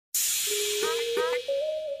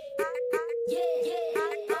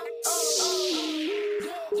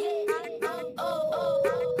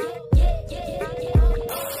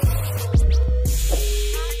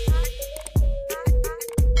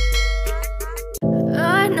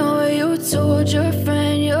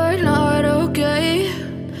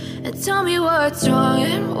Tell me what's wrong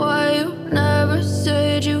and why you never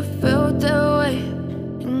said you felt that way.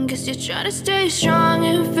 And guess you're trying to stay strong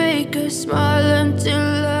and fake a smile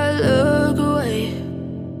until I look away.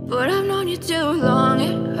 But I've known you too long,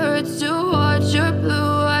 it hurts to watch your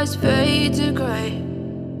blue eyes fade to gray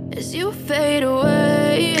as you fade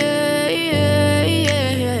away,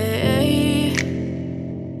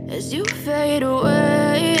 as you fade away.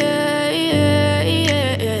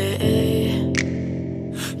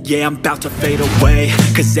 Yeah, I'm about to fade away,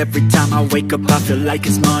 cause every time I wake up I feel like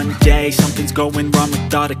it's Monday. Something's going wrong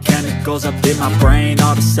with all the chemicals up in my brain.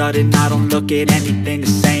 All of a sudden I don't look at anything the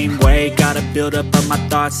same way. Got a build up of my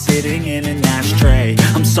thoughts sitting in an ashtray.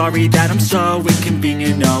 I'm sorry that I'm so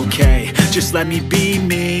inconvenient, okay. Just let me be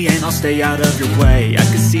me and I'll stay out of your way. I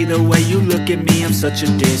can see the way you look at me, I'm such a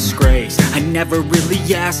disgrace. I never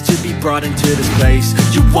really asked to be brought into this place.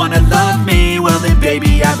 You wanna love me? Well then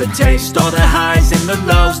baby I have a taste. All the highs and the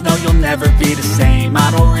lows, no you'll never be the same. I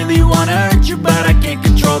don't really wanna hurt you but I can't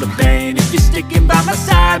control the pain. If you're sticking by my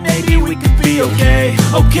side maybe we could be okay.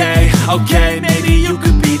 Okay, maybe you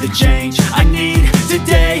could be the change I need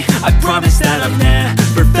today. I promise that I've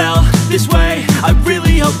never felt this way. I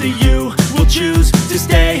really hope that you will choose to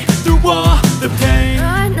stay through all the pain.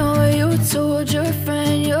 I know you told your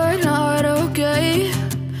friend you're not okay.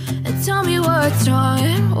 And tell me what's wrong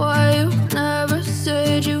and why you never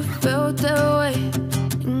said you felt that way.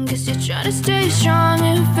 And guess you're trying to stay strong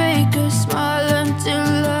and fake a smile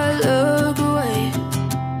until I look away.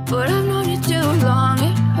 But I've known you too long,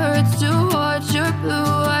 it hurts to watch your blue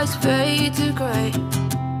eyes fade to gray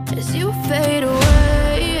as you fade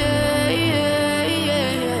away,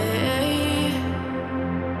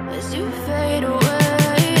 as you fade away,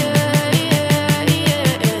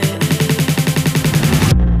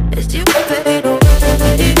 as you fade away.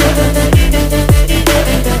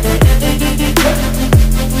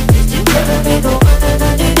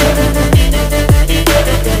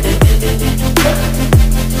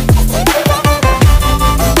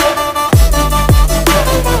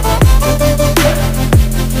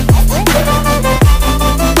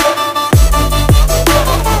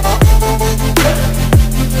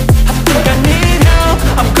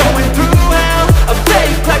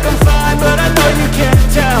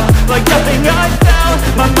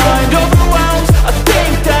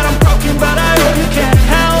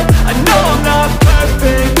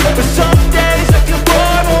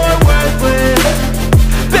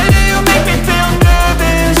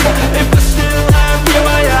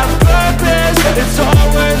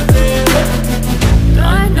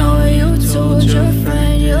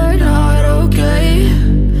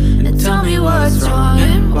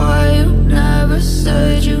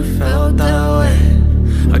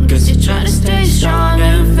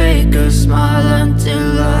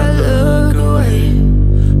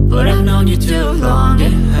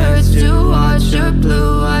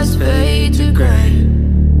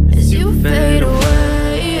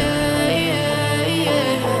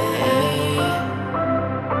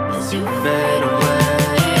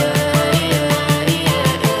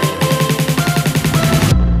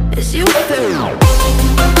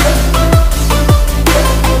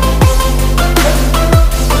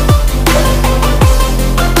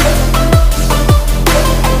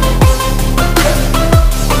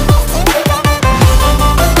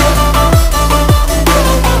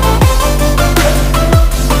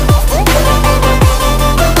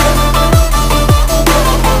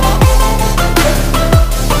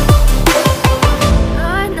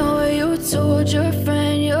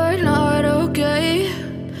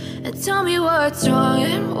 Tell me what's wrong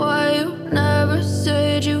and why you never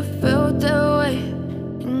said you felt that way.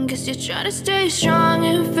 And guess you're trying to stay strong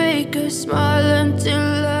and fake a smile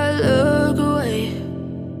until I look away.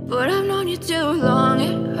 But I've known you too long,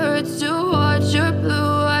 it hurts to watch your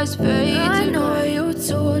blue eyes fade. I know you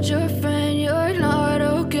told your friend you're not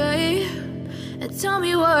okay. And tell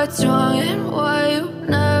me what's wrong and why you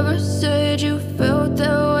never said you felt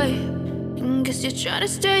that way. Guess you're trying to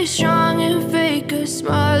stay strong and fake a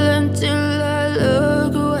smile until I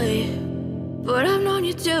look away. But I've known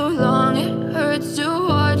you too long, it hurts to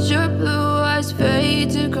watch your blue eyes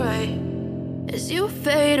fade to gray as you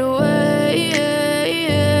fade away,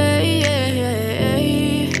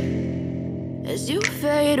 as you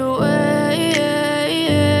fade away.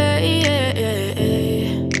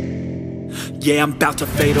 Yeah, I'm about to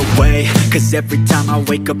fade away, cause every time I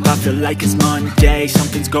wake up I feel like it's Monday.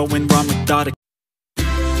 Something's going wrong with all the